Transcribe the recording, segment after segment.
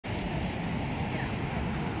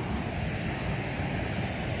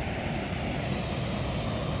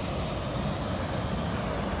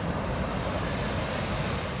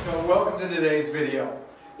welcome to today's video.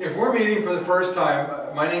 If we're meeting for the first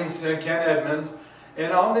time, my name is Ken Edmonds,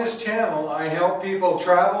 and on this channel I help people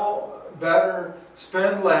travel better,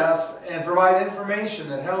 spend less, and provide information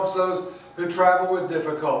that helps those who travel with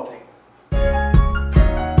difficulty.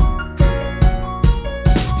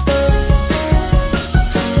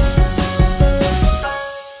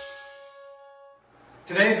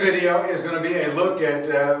 Today's video is going to be a look at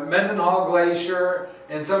Mendenhall Glacier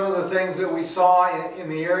and some of the things that we saw in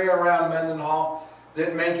the area around Mendenhall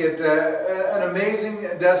that make it an amazing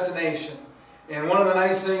destination. And one of the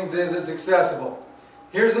nice things is it's accessible.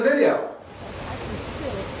 Here's the video.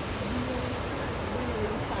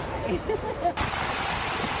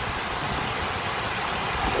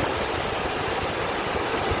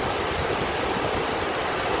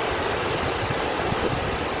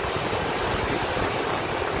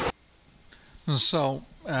 So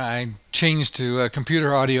I changed to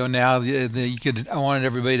computer audio now. I wanted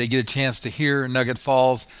everybody to get a chance to hear Nugget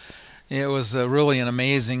Falls. It was really an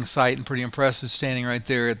amazing sight and pretty impressive standing right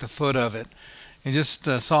there at the foot of it. I just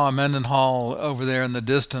saw Mendenhall over there in the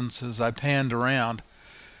distance as I panned around.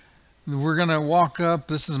 We're going to walk up.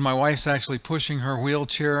 This is my wife's actually pushing her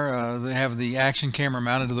wheelchair. They have the action camera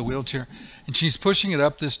mounted to the wheelchair, and she's pushing it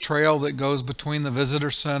up this trail that goes between the visitor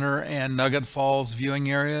center and Nugget Falls viewing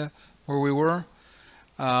area where we were.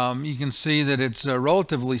 You can see that it's a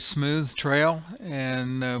relatively smooth trail,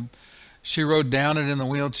 and she rode down it in the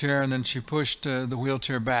wheelchair, and then she pushed the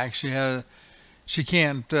wheelchair back. She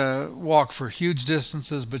can't walk for huge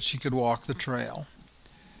distances, but she could walk the trail.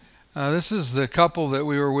 This is the couple that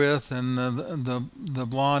we were with, and the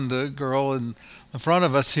blonde girl in the front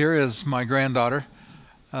of us here is my granddaughter.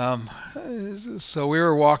 So we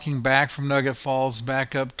were walking back from Nugget Falls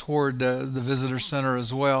back up toward the visitor center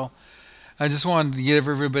as well. I just wanted to give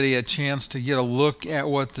everybody a chance to get a look at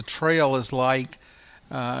what the trail is like.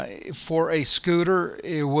 For a scooter,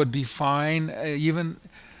 it would be fine. Even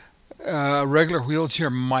a regular wheelchair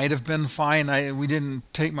might have been fine. We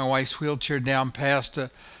didn't take my wife's wheelchair down past an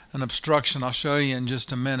obstruction. I'll show you in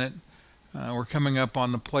just a minute. We're coming up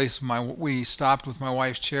on the place we stopped with my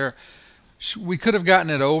wife's chair. We could have gotten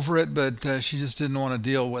it over it, but she just didn't want to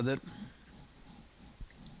deal with it.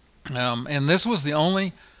 And this was the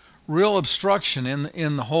only real obstruction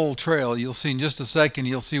in the whole trail. You'll see in just a second,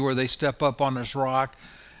 you'll see where they step up on this rock,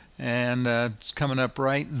 and it's coming up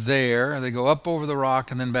right there. They go up over the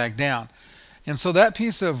rock and then back down. And so that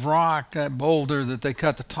piece of rock, that boulder that they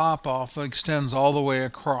cut the top off, extends all the way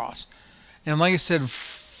across. And like I said,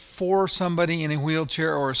 for somebody in a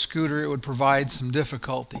wheelchair or a scooter, it would provide some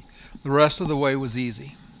difficulty. The rest of the way was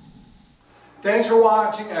easy. Thanks for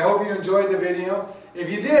watching. I hope you enjoyed the video. If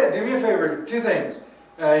you did, do me a favor, two things.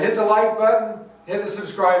 Hit the like button, hit the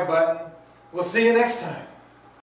subscribe button. We'll see you next time.